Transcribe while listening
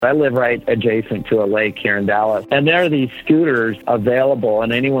I live right adjacent to a lake here in Dallas, and there are these scooters available,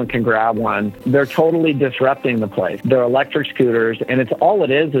 and anyone can grab one. They're totally disrupting the place. They're electric scooters, and it's all it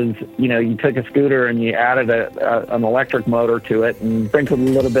is, you took a scooter and you added an electric motor to it and sprinkled a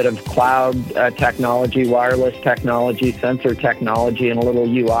little bit of cloud technology, wireless technology, sensor technology, and a little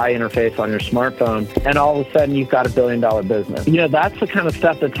UI interface on your smartphone, and all of a sudden you've got $1 billion business. That's the kind of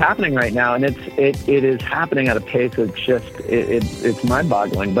stuff that's happening right now, and it is happening at a pace that's just, it's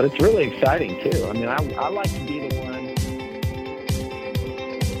mind-boggling. But it's really exciting, too. I mean, I like to be the one.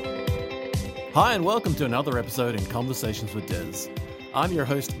 Hi, and welcome to another episode in Conversations with Dez. I'm your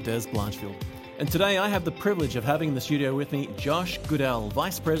host, Dez Blanchfield. And today I have the privilege of having in the studio with me Josh Goodell,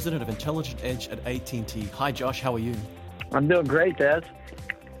 Vice President of Intelligent Edge at AT&T. Hi, Josh. How are you? I'm doing great, Dez.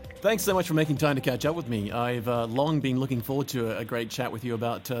 Thanks so much for making time to catch up with me. I've long been looking forward to a great chat with you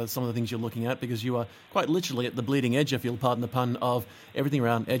about some of the things you're looking at, because you are quite literally at the bleeding edge, if you'll pardon the pun, of everything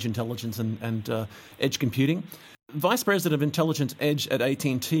around edge intelligence and edge computing. Vice President of Intelligence Edge at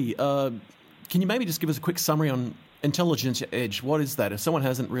AT&T, can you maybe just give us a quick summary on Intelligence Edge? What is that? If someone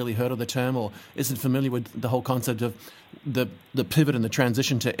hasn't really heard of the term or isn't familiar with the whole concept of the pivot and the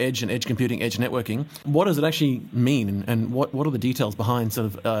transition to edge and edge computing, edge networking, what does it actually mean, and what are the details behind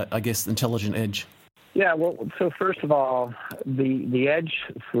sort of, Intelligent Edge? Yeah, well, so first of all, the Edge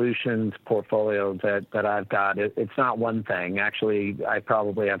Solutions portfolio that I've got, it's not one thing. Actually, I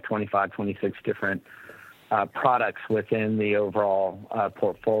probably have 25, 26 different products within the overall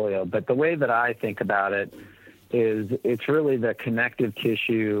portfolio. But the way that I think about it is it's really the connective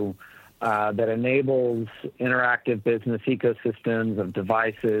tissue that enables interactive business ecosystems of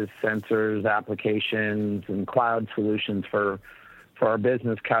devices, sensors, applications, and cloud solutions for our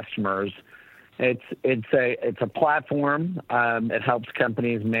business customers. It's a platform. It helps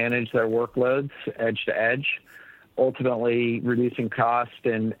companies manage their workloads edge to edge, ultimately reducing cost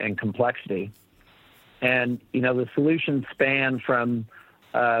and complexity. And the solutions span from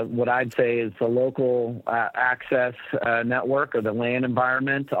what I'd say is the local access network or the LAN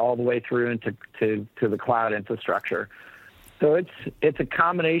environment all the way through into the cloud infrastructure. So it's a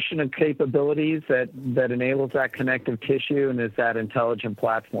combination of capabilities that enables that connective tissue and is that intelligent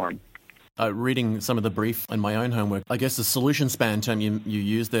platform. Reading some of the brief in my own homework, I guess the solution span term you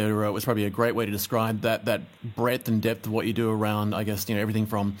used there was probably a great way to describe that breadth and depth of what you do around, I guess, everything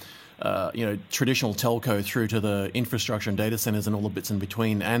from traditional telco through to the infrastructure and data centers and all the bits in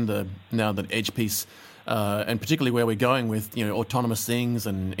between, and now the edge piece, and particularly where we're going with autonomous things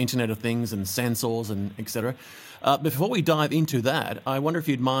and Internet of Things and sensors and etc. Before we dive into that, I wonder if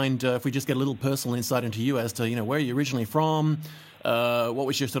you'd mind if we just get a little personal insight into you as to where you're originally from, what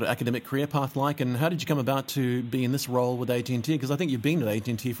was your sort of academic career path like, and how did you come about to be in this role with AT&T? Because I think you've been at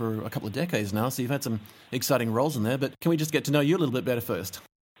AT&T for a couple of decades now, so you've had some exciting roles in there. But can we just get to know you a little bit better first?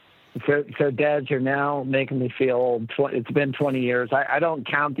 So Dez, you're now making me feel old. It's been 20 years. I don't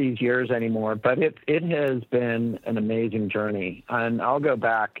count these years anymore, but it has been an amazing journey. And I'll go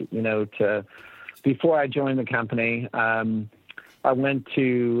back, to before I joined the company. I went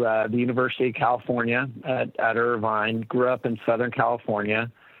to the University of California at Irvine, grew up in Southern California,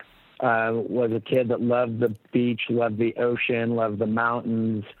 was a kid that loved the beach, loved the ocean, loved the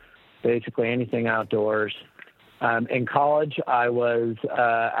mountains, basically anything outdoors. In college, I was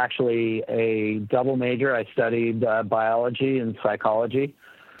actually a double major. I studied biology and psychology,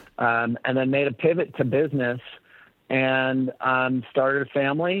 and then made a pivot to business and started a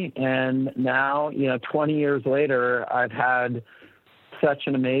family. And now, 20 years later, I've had such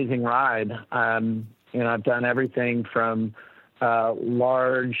an amazing ride. I've done everything from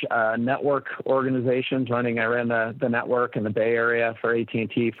large network organizations I ran the network in the Bay Area for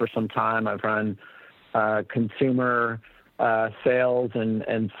AT&T for some time. I've run consumer sales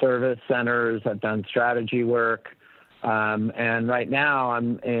and service centers. I've done strategy work. And right now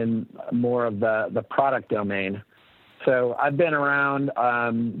I'm in more of the product domain. So I've been around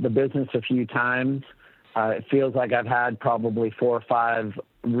the business a few times. It feels like I've had probably 4 or 5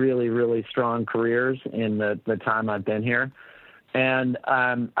 really, really strong careers in the time I've been here. And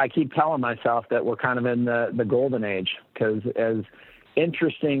I keep telling myself that we're kind of in the golden age, because as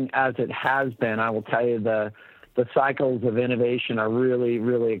interesting as it has been, I will tell you the cycles of innovation are really,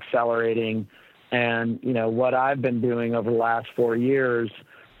 really accelerating. And, what I've been doing over the last 4 years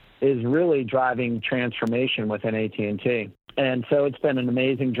is really driving transformation within AT&T. And so it's been an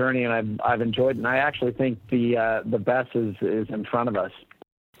amazing journey, and I've enjoyed it. And I actually think the best is in front of us.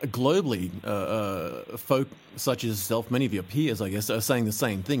 Globally, folk such as yourself, many of your peers, I guess, are saying the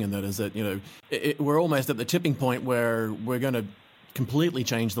same thing, and that is that we're almost at the tipping point where we're going to completely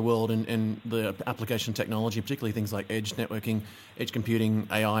changed the world in the application technology, particularly things like edge networking, edge computing,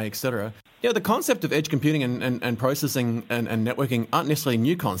 AI, etc. Yeah, the concept of edge computing and processing and networking aren't necessarily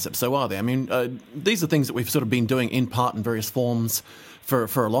new concepts, so are they? I mean, these are things that we've sort of been doing in part in various forms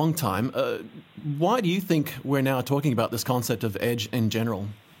for a long time. Why do you think we're now talking about this concept of edge in general?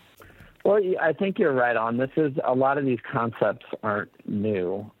 Well, I think you're right on. A lot of these concepts aren't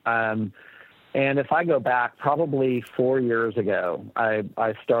new. And if I go back probably 4 years ago,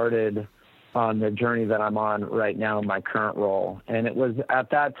 I started on the journey that I'm on right now in my current role. And it was at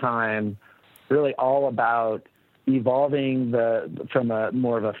that time really all about evolving from a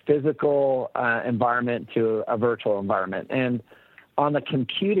more of a physical environment to a virtual environment. And on the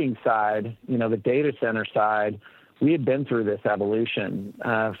computing side, the data center side, we had been through this evolution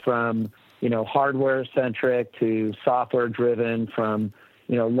from, hardware-centric to software-driven, from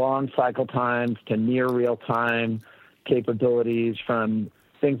long cycle times to near real-time capabilities, from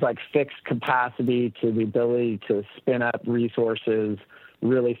things like fixed capacity to the ability to spin up resources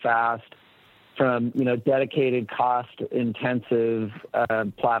really fast, from dedicated cost-intensive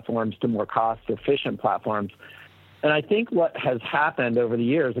platforms to more cost-efficient platforms. And I think what has happened over the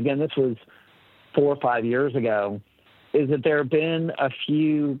years, again, this was 4 or 5 years ago, is that there have been a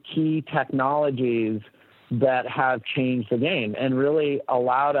few key technologies that have changed the game and really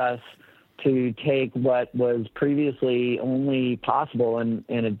allowed us to take what was previously only possible in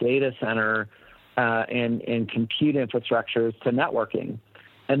a data center and compute infrastructures to networking.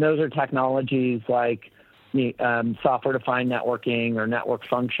 And those are technologies like software-defined networking or network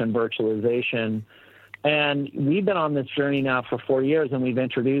function virtualization. And we've been on this journey now for 4 years, and we've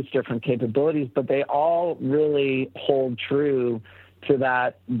introduced different capabilities, but they all really hold true to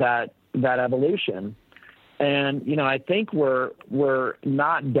that evolution. And, I think we're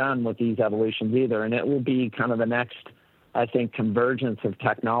not done with these evolutions either. And it will be kind of the next, I think, convergence of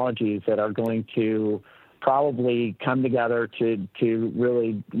technologies that are going to probably come together to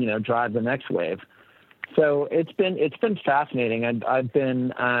really, drive the next wave. So it's been fascinating. I've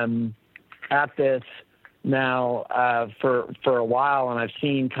been at this now for a while, and I've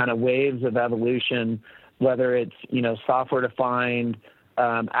seen kind of waves of evolution, whether it's, software-defined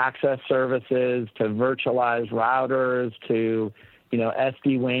access services to virtualized routers to,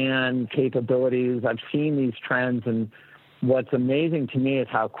 SD-WAN capabilities. I've seen these trends, and what's amazing to me is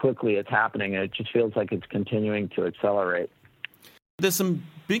how quickly it's happening. It just feels like it's continuing to accelerate. There's some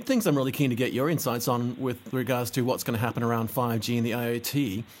big things I'm really keen to get your insights on with regards to what's going to happen around 5G and the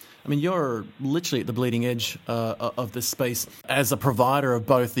IoT. I mean, you're literally at the bleeding edge of this space as a provider of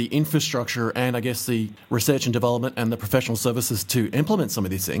both the infrastructure and, I guess, the research and development and the professional services to implement some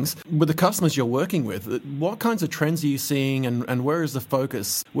of these things. With the customers you're working with, what kinds of trends are you seeing and where is the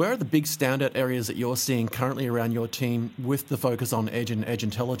focus? Where are the big standout areas that you're seeing currently around your team with the focus on edge and edge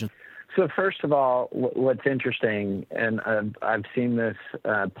intelligence? So first of all, what's interesting, and I've seen this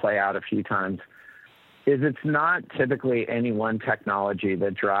play out a few times, is it's not typically any one technology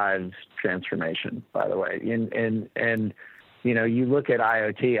that drives transformation, by the way. And you look at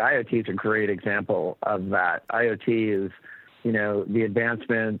IoT. IoT is a great example of that. IoT is, the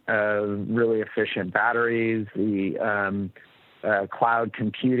advancement of really efficient batteries, the cloud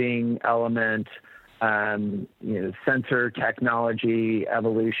computing element, sensor technology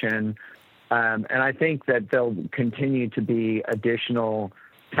evolution. And I think that there'll continue to be additional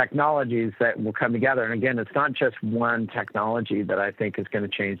technologies that will come together. And again, it's not just one technology that I think is going to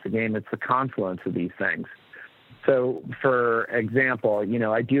change the game. It's the confluence of these things. So, for example,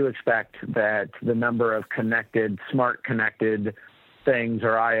 I do expect that the number of smart connected things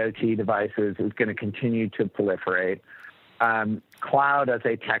or IoT devices is going to continue to proliferate. Cloud as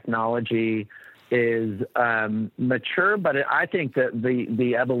a technology is mature, but I think that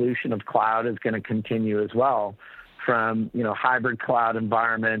the evolution of cloud is going to continue as well, from hybrid cloud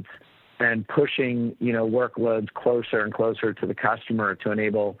environments and pushing workloads closer and closer to the customer to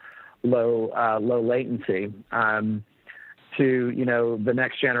enable low latency, to the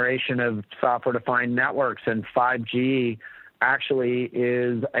next generation of software-defined networks. And 5G actually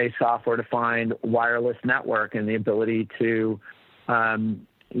is a software-defined wireless network, and the ability to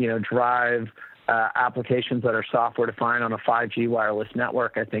drive applications that are software-defined on a 5G wireless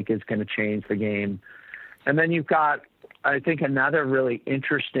network, I think, is going to change the game. And then you've got, I think, another really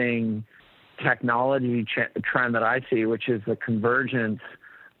interesting technology trend that I see, which is the convergence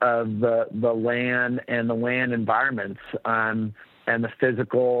of the LAN and the WAN environments, and the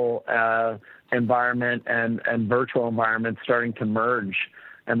physical environment and virtual environment starting to merge,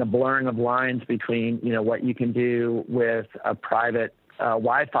 and the blurring of lines between what you can do with a private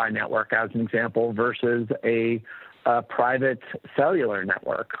Wi-Fi network, as an example, versus a a private cellular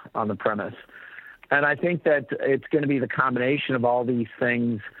network on the premise. And I think that it's going to be the combination of all these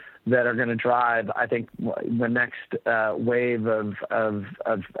things that are going to drive, I think, the next wave of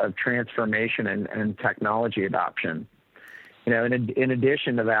transformation and technology adoption. In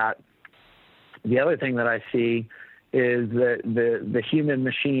addition to that, the other thing that I see is that the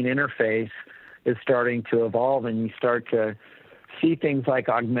human-machine interface is starting to evolve, and you start to see things like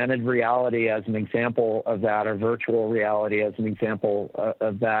augmented reality as an example of that, or virtual reality as an example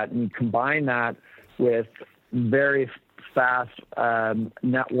of that, and you combine that with very fast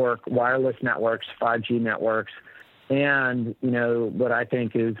wireless networks, 5G networks, and what I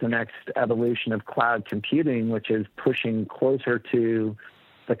think is the next evolution of cloud computing, which is pushing closer to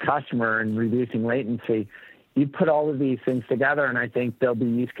the customer and reducing latency. You put all of these things together, and I think there'll be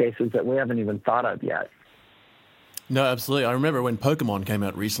use cases that we haven't even thought of yet. No, absolutely. I remember when Pokemon came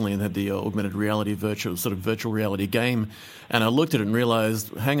out recently and had the augmented reality virtual reality game, and I looked at it and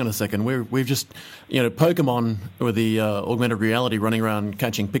realized, hang on a second, we've just, Pokemon with the augmented reality running around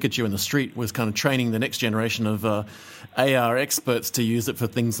catching Pikachu in the street was kind of training the next generation of AR experts to use it for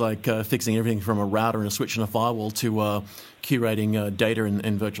things like fixing everything from a router and a switch and a firewall to curating data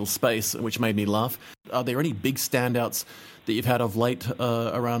in virtual space, which made me laugh. Are there any big standouts that you've had of late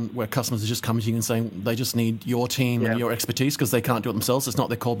around where customers are just coming to you and saying they just need your team and your expertise because they can't do it themselves? It's not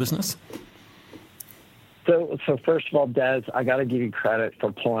their core business? So first of all, Dez, I got to give you credit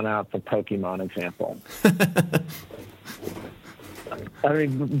for pulling out the Pokemon example. I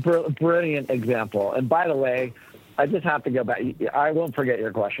mean, brilliant example. And by the way, I just have to go back. I won't forget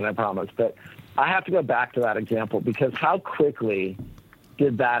your question, I promise. But I have to go back to that example because how quickly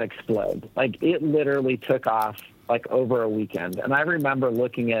did that explode? Like, it literally took off like over a weekend. And I remember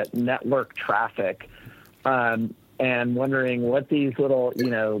looking at network traffic and wondering what these little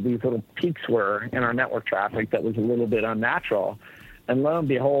peaks were in our network traffic that was a little bit unnatural. And lo and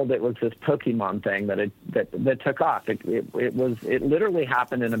behold, it was this Pokemon thing that took off. It literally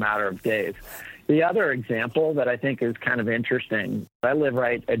happened in a matter of days. The other example that I think is kind of interesting, I live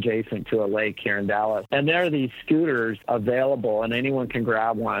right adjacent to a lake here in Dallas, and there are these scooters available, and anyone can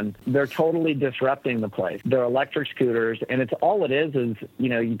grab one. They're totally disrupting the place. They're electric scooters, and it's all it is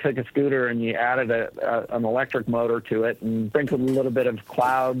you took a scooter and you added an electric motor to it and sprinkled a little bit of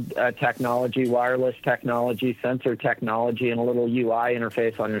cloud technology, wireless technology, sensor technology, and a little UI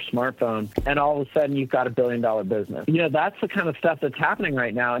interface on your smartphone, and all of a sudden you've got $1 billion business. That's the kind of stuff that's happening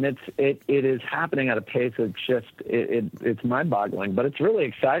right now, and it is happening at a pace that's just it's mind-boggling, but it's really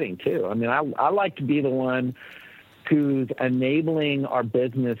exciting too. I mean, I like to be the one who's enabling our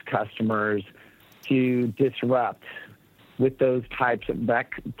business customers to disrupt with that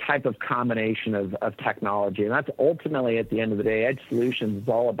type of combination of technology, and that's ultimately, at the end of the day, Edge Solutions is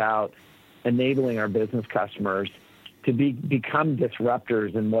all about enabling our business customers to become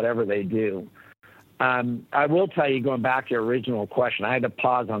disruptors in whatever they do. I will tell you, going back to your original question, I had to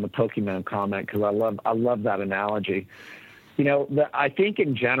pause on the Pokemon comment because I love that analogy. I think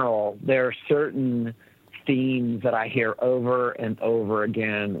in general there are certain themes that I hear over and over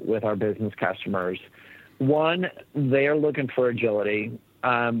again with our business customers. One, they are looking for agility.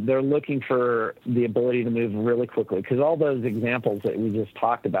 They're looking for the ability to move really quickly because all those examples that we just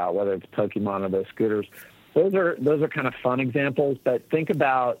talked about, whether it's Pokemon or those scooters, those are kind of fun examples. But think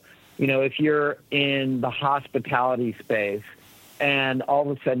about if you're in the hospitality space and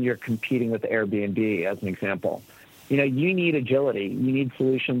all of a sudden you're competing with Airbnb as an example, you need agility. You need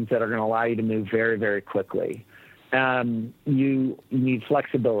solutions that are going to allow you to move very, very quickly. You need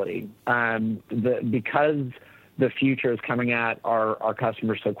flexibility. Because the future is coming at our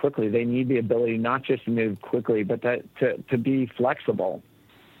customers so quickly, they need the ability not just to move quickly, but to be flexible.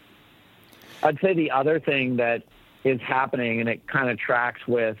 I'd say the other thing that is happening, and it kind of tracks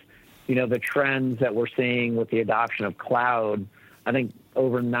with the trends that we're seeing with the adoption of cloud. I think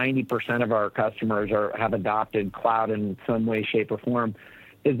over 90% of our customers have adopted cloud in some way, shape, or form,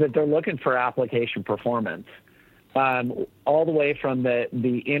 is that they're looking for application performance. All the way from the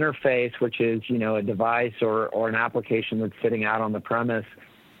interface, which is, a device or an application that's sitting out on the premise,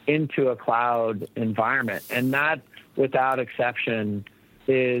 into a cloud environment. And that, without exception,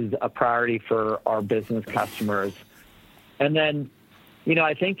 is a priority for our business customers. And then,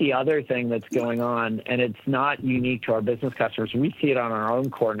 I think the other thing that's going on, and it's not unique to our business customers, we see it on our own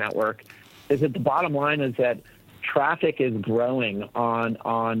core network, is that the bottom line is that traffic is growing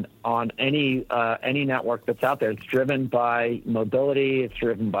on any network that's out there. It's driven by mobility. It's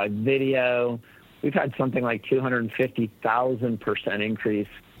driven by video. We've had something like 250,000% increase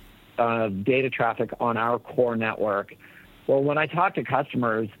of data traffic on our core network. Well, when I talk to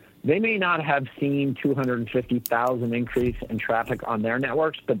customers, they may not have seen 250,000 increase in traffic on their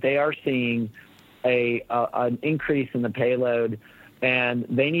networks, but they are seeing an increase in the payload, and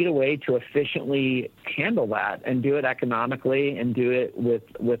they need a way to efficiently handle that and do it economically and do it with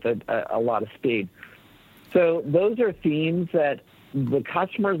a lot of speed. So those are themes that the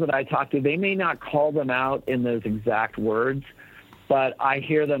customers that I talk to, they may not call them out in those exact words, but I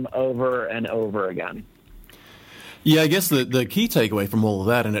hear them over and over again. Yeah, I guess the key takeaway from all of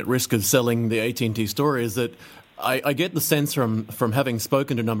that, and at risk of selling the AT&T story, is that I get the sense from having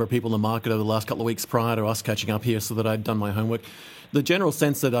spoken to a number of people in the market over the last couple of weeks prior to us catching up here so that I'd done my homework, the general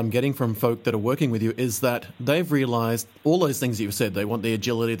sense that I'm getting from folk that are working with you is that they've realized all those things that you've said. They want the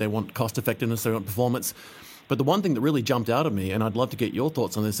agility, they want cost effectiveness, they want performance. But the one thing that really jumped out at me, and I'd love to get your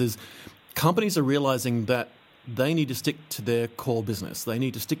thoughts on this, is companies are realizing that they need to stick to their core business. They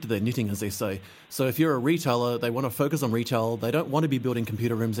need to stick to their knitting, as they say. So if you're a retailer, they want to focus on retail. They don't want to be building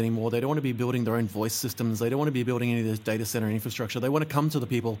computer rooms anymore. They don't want to be building their own voice systems. They don't want to be building any of this data center infrastructure. They want to come to the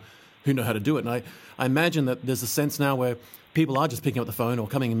people who know how to do it. And I imagine that there's a sense now where people are just picking up the phone or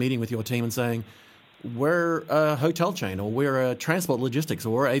coming and meeting with your team and saying, we're a hotel chain, or we're a transport logistics,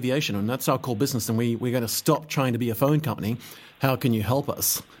 or we're aviation, and that's our core business, and we're going to stop trying to be a phone company. How can you help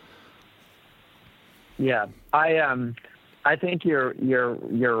us? Yeah, I think you're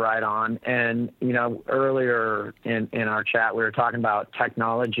right on. And earlier in our chat we were talking about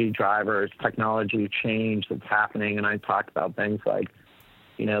technology drivers, technology change that's happening, and I talked about things like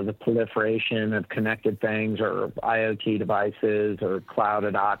the proliferation of connected things, or IoT devices, or cloud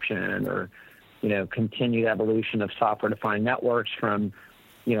adoption, or continued evolution of software-defined networks from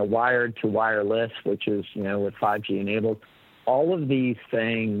wired to wireless, which is with 5G enabled. All of these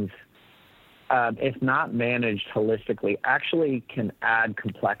things, if not managed holistically, actually can add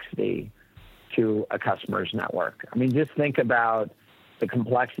complexity to a customer's network. I mean, just think about the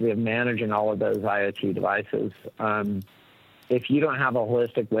complexity of managing all of those IoT devices. If you don't have a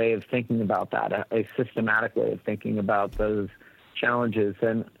holistic way of thinking about that, a systematic way of thinking about those challenges,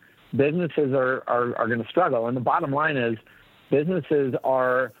 then businesses are going to struggle. And the bottom line is, businesses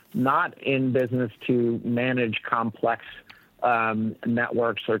are not in business to manage complex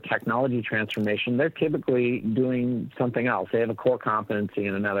networks or technology transformation. They're typically doing something else. They have a core competency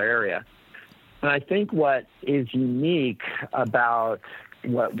in another area. And I think what is unique about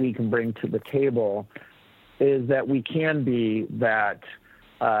what we can bring to the table is that we can be that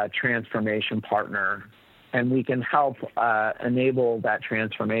transformation partner, and we can help enable that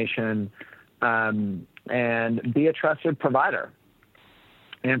transformation and be a trusted provider.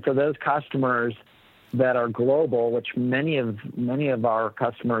 And for those customers that are global, which many of our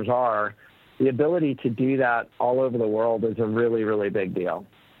customers are, the ability to do that all over the world is a really, really big deal.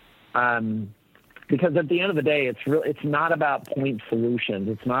 Because at the end of the day, it's not about point solutions.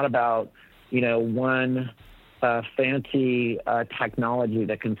 It's not about one fancy technology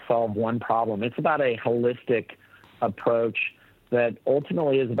that can solve one problem. It's about a holistic approach that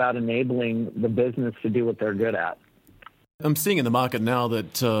ultimately is about enabling the business to do what they're good at. I'm seeing in the market now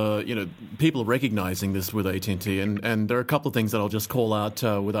that people are recognizing this with AT&T, and there are a couple of things that I'll just call out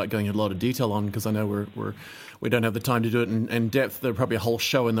without going into a lot of detail on, because I know we don't have the time to do it in depth. They're probably a whole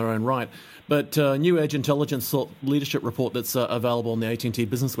show in their own right. But New Edge Intelligence Thought Leadership Report that's available on the AT&T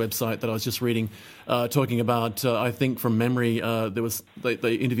business website that I was just reading, talking about, I think from memory,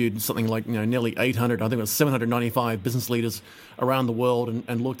 they interviewed something like nearly 800, I think it was 795 business leaders around the world,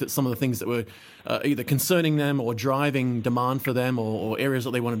 and looked at some of the things that were either concerning them or driving demand for them, or areas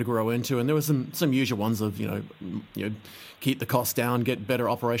that they wanted to grow into. And there were some usual ones of keep the costs down, get better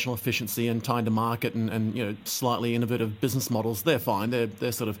operational efficiency and time to market, and slightly innovative business models. They're fine.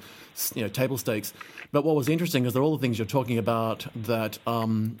 They're sort of table stakes. But what was interesting is that all the things you're talking about that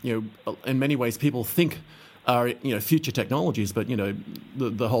in many ways people think are future technologies, but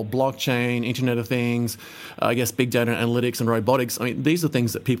the whole blockchain, Internet of Things, I guess big data analytics and robotics. I mean, these are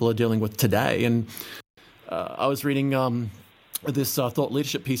things that people are dealing with today. And I was reading this thought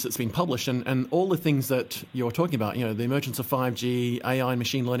leadership piece that's been published, and all the things that you're talking about, the emergence of 5G, AI and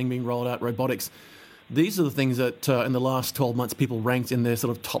machine learning being rolled out, robotics. These are the things that in the last 12 months people ranked in their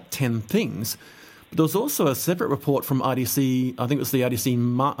sort of top 10 things. But there was also a separate report from IDC, I think it was the IDC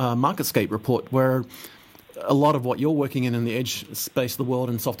MarketScape report, where a lot of what you're working in the edge space of the world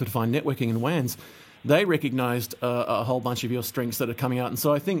and software-defined networking and WANs, they recognized a whole bunch of your strengths that are coming out. And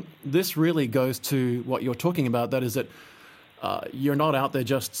so I think this really goes to what you're talking about, that is that you're not out there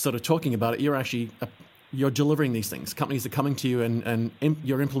just sort of talking about it. You're actually you're delivering these things. Companies are coming to you and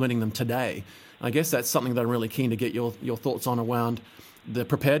you're implementing them today. I guess that's something that I'm really keen to get your thoughts on around the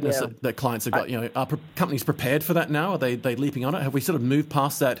preparedness that clients have got? Are companies prepared for that now? Are they leaping on it? Have we sort of moved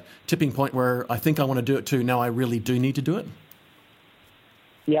past that tipping point where I think I want to do it too, now I really do need to do it?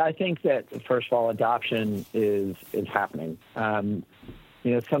 Yeah, I think that, first of all, adoption is happening. Some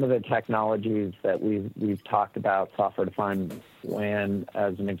of the technologies that we've talked about, software-defined WAN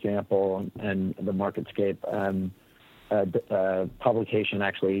as an example, and the MarketScape publication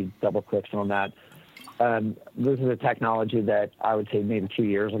actually double-clicks on that. This is a technology that I would say maybe 2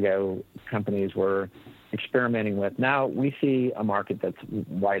 years ago companies were experimenting with. Now we see a market that's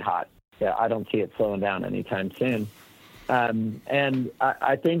white hot. Yeah, I don't see it slowing down anytime soon. And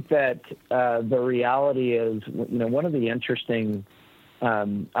I think that the reality is, one of the interesting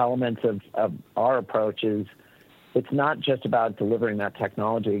elements of our approach is it's not just about delivering that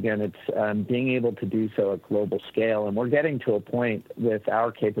technology. Again, it's being able to do so at global scale. And we're getting to a point with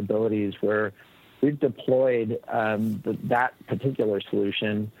our capabilities where we've deployed that particular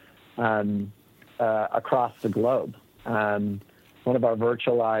solution across the globe. One of our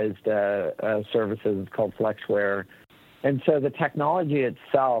virtualized services is called FlexWare. And so the technology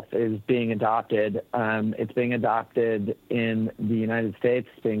itself is being adopted. It's being adopted in the United States.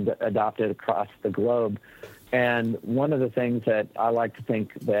 It's being adopted across the globe. And one of the things that I like to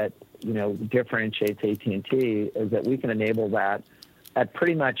think that, differentiates AT&T is that we can enable that at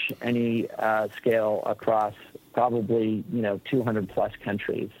pretty much any scale across probably, 200 plus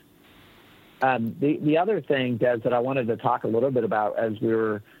countries. The other thing, Dez, that I wanted to talk a little bit about as we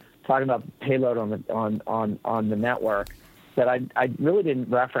were talking about payload on the network that I really didn't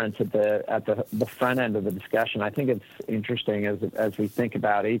reference at the front end of the discussion. I think it's interesting as we think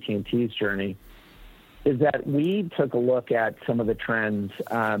about AT&T's journey, is that we took a look at some of the trends.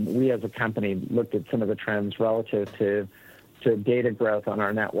 We as a company looked at some of the trends relative to data growth on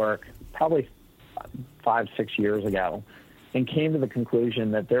our network probably 5-6 years ago, and came to the conclusion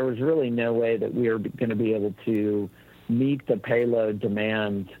that there was really no way that we were going to be able to meet the payload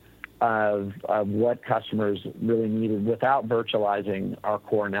demands of what customers really needed without virtualizing our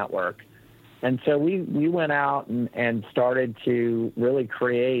core network. And so we went out and started to really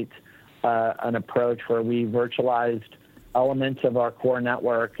create an approach where we virtualized elements of our core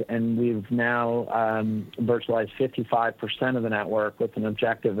network, and we've now virtualized 55% of the network with an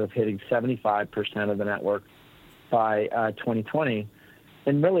objective of hitting 75% of the network by 2020.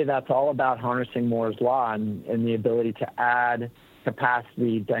 And really that's all about harnessing Moore's Law and the ability to add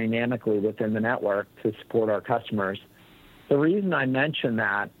capacity dynamically within the network to support our customers. The reason I mention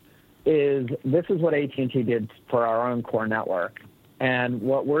that is this is what AT&T did for our own core network. And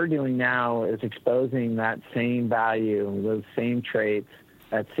what we're doing now is exposing that same value, those same traits,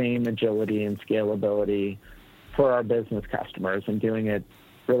 that same agility and scalability for our business customers, and doing it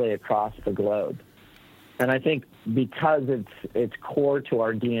really across the globe. And I think because it's core to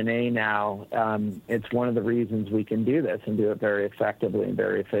our DNA now, it's one of the reasons we can do this and do it very effectively and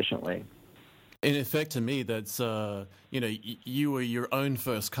very efficiently. In effect, to me, that's, you were your own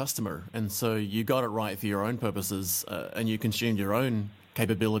first customer, and so you got it right for your own purposes, and you consumed your own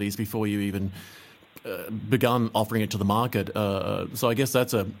capabilities before you even begun offering it to the market. So I guess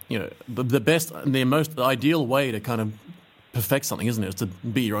that's the best and the most ideal way to kind of perfect something, isn't it? Is to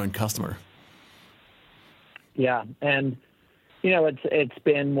be your own customer. Yeah, and it's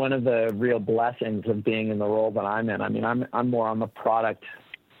been one of the real blessings of being in the role that I'm in. I mean, I'm more on the product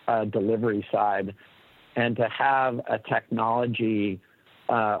delivery side, and to have a technology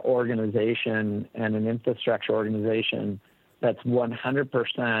organization and an infrastructure organization that's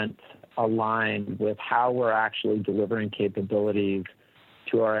 100% aligned with how we're actually delivering capabilities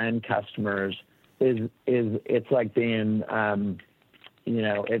to our end customers it's like being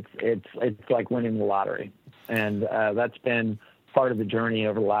it's like winning the lottery. And that's been part of the journey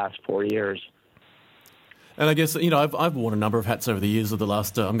over the last 4 years. And I guess, I've worn a number of hats over the years of the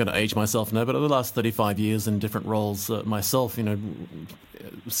last, I'm going to age myself now, but over the last 35 years in different roles myself, CIO,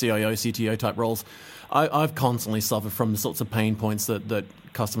 CTO type roles, I've constantly suffered from the sorts of pain points that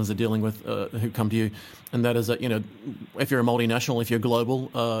customers are dealing with who come to you. And that is that, if you're a multinational, if you're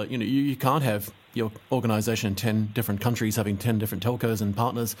global, you can't have your organization in 10 different countries having 10 different telcos and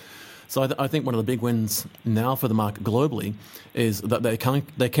partners. So I think one of the big wins now for the market globally is that they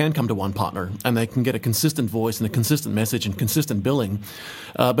can come to one partner and they can get a consistent voice and a consistent message and consistent billing.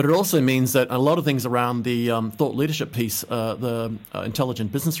 But it also means that a lot of things around the thought leadership piece, the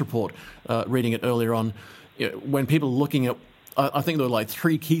Intelligent Business Report, reading it earlier on, when people are looking at, I think there were like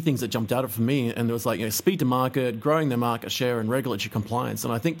 3 key things that jumped out for me, and there was like speed to market, growing their market share, and regulatory compliance.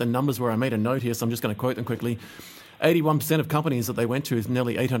 And I think the numbers where I made a note here, so I'm just going to quote them quickly. 81% of companies that they went to, is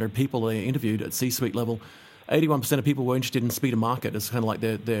nearly 800 people they interviewed at C-suite level, 81% of people were interested in speed of market as kind of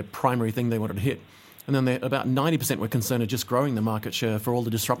like their primary thing they wanted to hit. And then about 90% were concerned with just growing the market share for all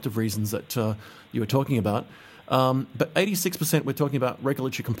the disruptive reasons that you were talking about. But 86% were talking about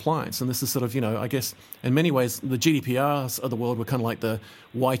regulatory compliance. And this is sort of, I guess in many ways, the GDPRs of the world were kind of like the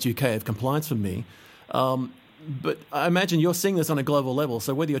Y2K of compliance for me. But I imagine you're seeing this on a global level.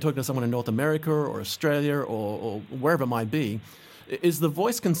 So whether you're talking to someone in North America or Australia or wherever it might be, is the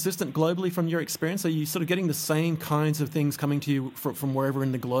voice consistent globally from your experience? Are you sort of getting the same kinds of things coming to you from wherever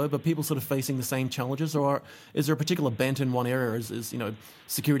in the globe? Are people sort of facing the same challenges, or is there a particular bent in one area? Is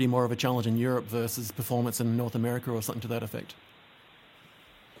security more of a challenge in Europe versus performance in North America, or something to that effect?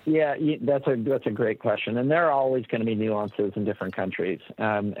 Yeah, that's a great question, and there are always going to be nuances in different countries.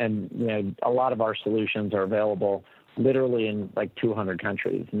 And a lot of our solutions are available literally in like 200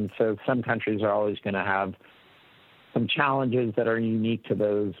 countries, and so some countries are always going to have some challenges that are unique to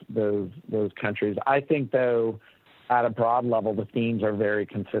those countries. I think, though, at a broad level, the themes are very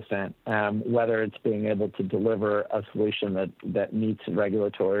consistent. Whether it's being able to deliver a solution that meets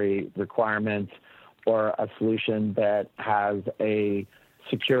regulatory requirements, or a solution that has a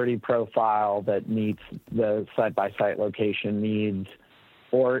security profile that meets the site-by-site location needs,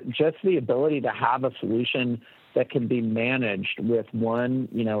 or just the ability to have a solution that can be managed with one,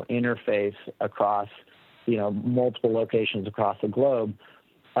 interface across, multiple locations across the globe.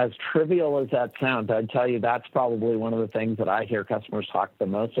 As trivial as that sounds, I'd tell you that's probably one of the things that I hear customers talk the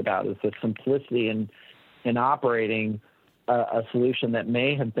most about, is the simplicity in operating a solution that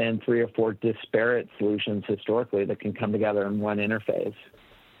may have been 3 or 4 disparate solutions historically that can come together in one interface.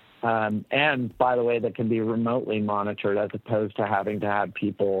 And by the way, that can be remotely monitored as opposed to having to have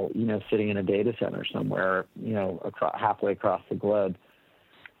people, sitting in a data center somewhere, halfway across the globe.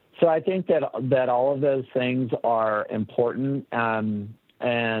 So I think that all of those things are important, and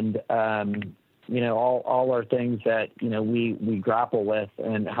all are things that we grapple with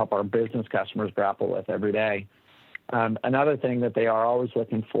and help our business customers grapple with every day. Another thing that they are always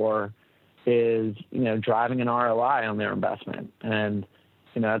looking for is driving an ROI on their investment, and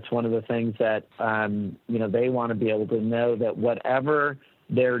that's one of the things that they want to be able to know that whatever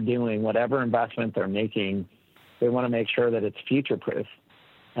they're doing, whatever investment they're making, they want to make sure that it's future-proof.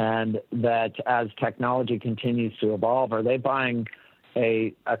 And that as technology continues to evolve, are they buying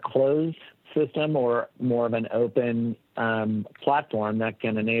a closed system or more of an open platform that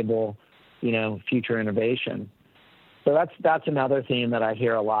can enable, future innovation? So that's another theme that I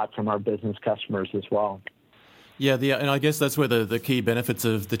hear a lot from our business customers as well. Yeah, and I guess that's where the key benefits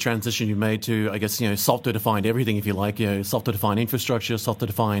of the transition you made to, I guess, software-defined everything, if you like, software-defined infrastructure,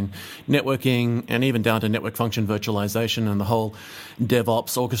 software-defined networking, and even down to network function virtualization and the whole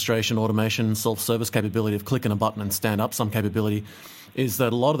DevOps, orchestration, automation, self-service capability of clicking a button and stand up some capability, is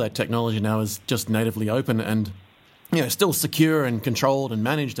that a lot of that technology now is just natively open and still secure and controlled and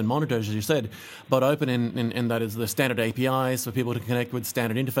managed and monitored, as you said, but open in that is the standard APIs for people to connect with,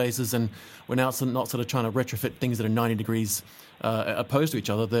 standard interfaces, and we're now not sort of trying to retrofit things that are 90 degrees opposed to each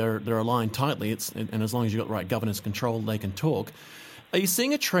other. They're aligned tightly, and as long as you've got the right governance control, they can talk. Are you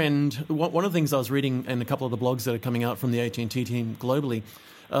seeing a trend? One of the things I was reading in a couple of the blogs that are coming out from the AT&T team globally,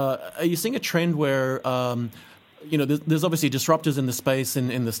 are you seeing a trend where there's obviously disruptors in the space,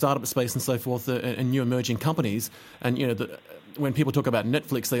 in the startup space and so forth, and new emerging companies. And, when people talk about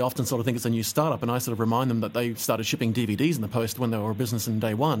Netflix, they often sort of think it's a new startup. And I sort of remind them that they started shipping DVDs in the post when they were a business in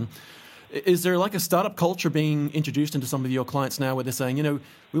day one. Is there like a startup culture being introduced into some of your clients now where they're saying,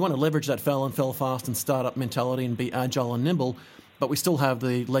 we want to leverage that fell fast and startup mentality and be agile and nimble, but we still have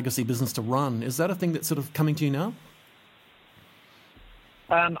the legacy business to run? Is that a thing that's sort of coming to you now?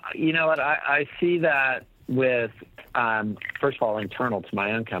 You know what? I see that with, first of all, internal to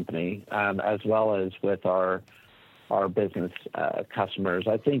my own company, as well as with our business customers.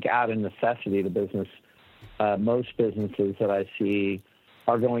 I think out of necessity, the business, most businesses that I see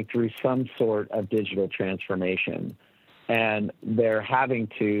are going through some sort of digital transformation, and they're having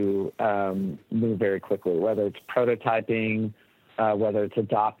to move very quickly, whether it's prototyping, whether it's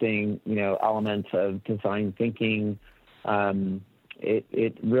adopting, elements of design thinking.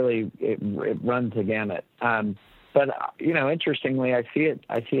 It really runs the gamut. But interestingly, I see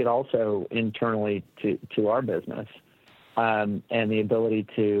it also internally to our business, and the ability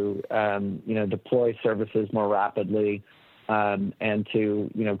to deploy services more rapidly, and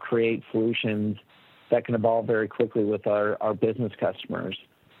to create solutions that can evolve very quickly with our business customers.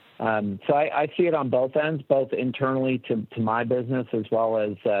 So I see it on both ends, both internally to my business as well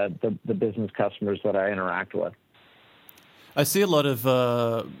as the business customers that I interact with. I see a lot of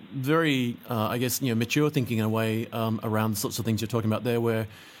very, mature thinking in a way around the sorts of things you're talking about there, where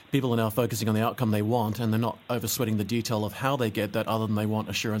people are now focusing on the outcome they want, and they're not oversweating the detail of how they get that, other than they want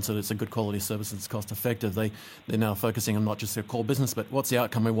assurance that it's a good quality service and it's cost effective. They're now focusing on not just their core business, but what's the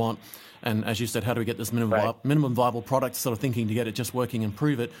outcome we want. And as you said, how do we get this minimum viable product sort of thinking to get it just working and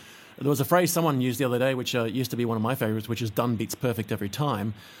prove it. There was a phrase someone used the other day, which used to be one of my favorites, which is done beats perfect every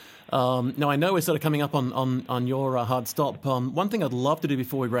time. Now, I know we're sort of coming up on your hard stop. One thing I'd love to do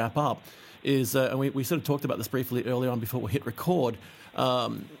before we wrap up is, and we sort of talked about this briefly earlier on before we hit record,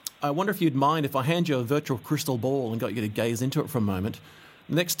 I wonder if you'd mind if I hand you a virtual crystal ball and got you to gaze into it for a moment.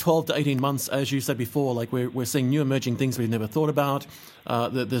 The next 12 to 18 months, as you said before, like we're seeing new emerging things we've never thought about.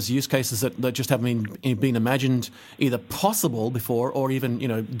 There's use cases that just haven't been imagined either possible before or even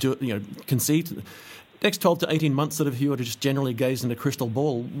conceived. Next 12 to 18 months, sort of, if you were to just generally gaze in a crystal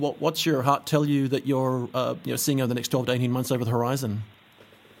ball, what's your heart tell you that you're seeing over the next 12 to 18 months over the horizon?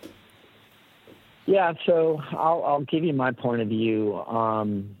 Yeah, so I'll give you my point of view.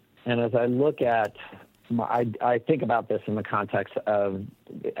 And as I look at, I think about this in the context of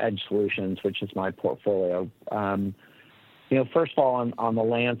Edge Solutions, which is my portfolio. First of all, on the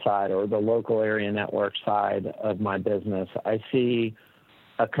LAN side or the local area network side of my business, I see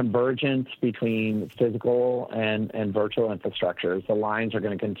a convergence between physical and virtual infrastructures. The lines are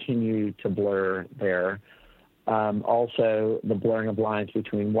going to continue to blur there. Also, the blurring of lines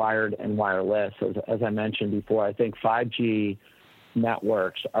between wired and wireless. As I mentioned before, I think 5G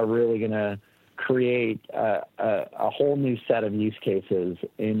networks are really going to create a whole new set of use cases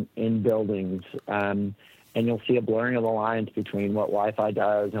in buildings. And you'll see a blurring of the lines between what Wi-Fi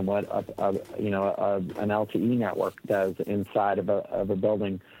does and what an LTE network does inside of a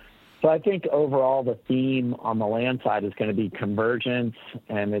building. So I think overall the theme on the LAN side is going to be convergence,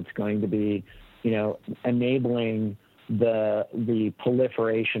 and it's going to be enabling the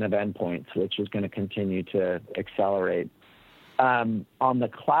proliferation of endpoints, which is going to continue to accelerate. On the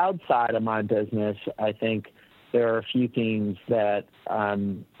cloud side of my business, I think there are a few themes that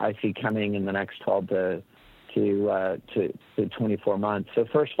I see coming in the next 12 to 24 months. So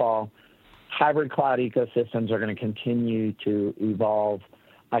first of all, hybrid cloud ecosystems are going to continue to evolve.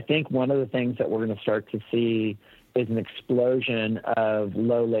 I think one of the things that we're going to start to see is an explosion of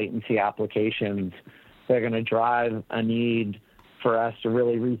low latency applications that are going to drive a need for us to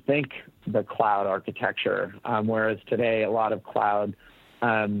really rethink the cloud architecture, whereas today a lot of cloud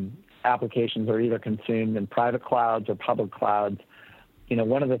applications are either consumed in private clouds or public clouds.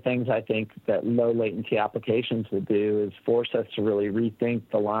 One of the things I think that low latency applications will do is force us to really rethink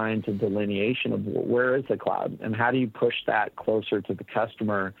the lines of delineation of where is the cloud and how do you push that closer to the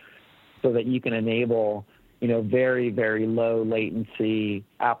customer so that you can enable, very, very low latency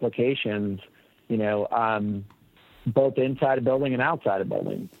applications, both inside a building and outside a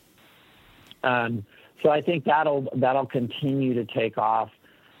building. So I think that'll continue to take off.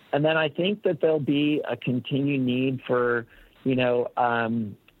 And then I think that there'll be a continued need for,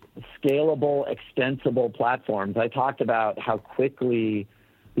 scalable, extensible platforms. I talked about how quickly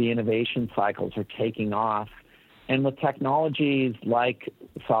the innovation cycles are taking off. And with technologies like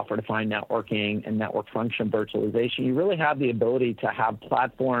software-defined networking and network function virtualization, you really have the ability to have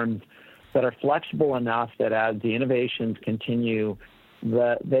platforms that are flexible enough that as the innovations continue,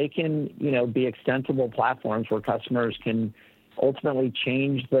 they can, be extensible platforms where customers can ultimately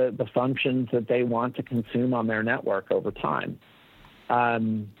change the functions that they want to consume on their network over time.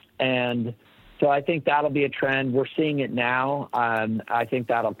 And so I think that'll be a trend. We're seeing it now. I think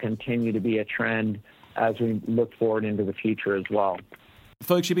that'll continue to be a trend as we look forward into the future as well.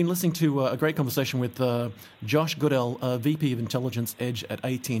 Folks, you've been listening to a great conversation with Josh Goodell, VP of Intelligence Edge at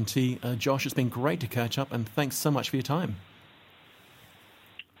AT&T. Josh, it's been great to catch up, and thanks so much for your time.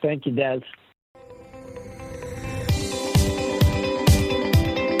 Thank you, Dez.